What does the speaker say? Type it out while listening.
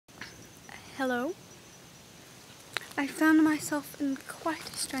Hello. I found myself in quite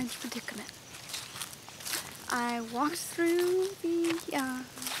a strange predicament. I walked through I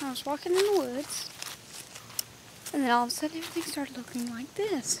was walking in the woods, and then all of a sudden everything started looking like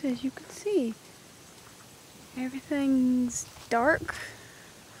this, as you can see. Everything's dark.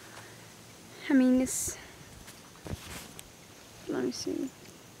 I mean, let me see.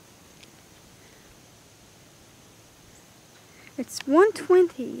 It's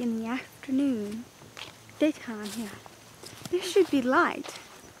 1:20 in the afternoon, daytime here. There should be light,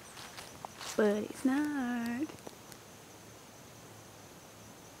 but it's not.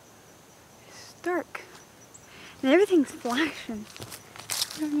 It's dark, and everything's flashing.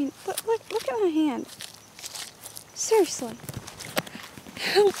 I mean, look at my hand. Seriously,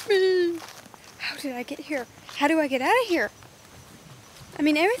 help me! How did I get here? How do I get out of here? I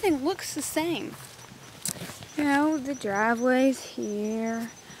mean, everything looks the same. You know, the driveway's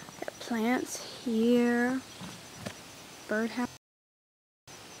here, got plants here, birdhouse.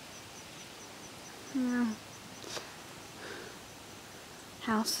 You know,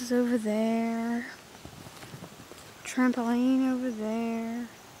 house is over there, trampoline over there.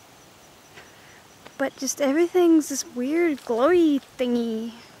 But just everything's this weird glowy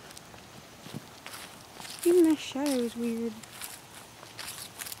thingy. Even my shadow is weird.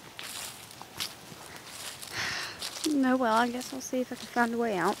 No, well, I guess I'll see if I can find a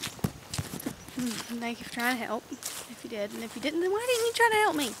way out. Thank you for trying to help, if you did. And if you didn't, then why didn't you try to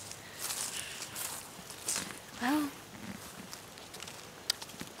help me? Well,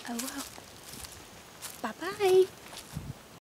 oh well. Bye-bye.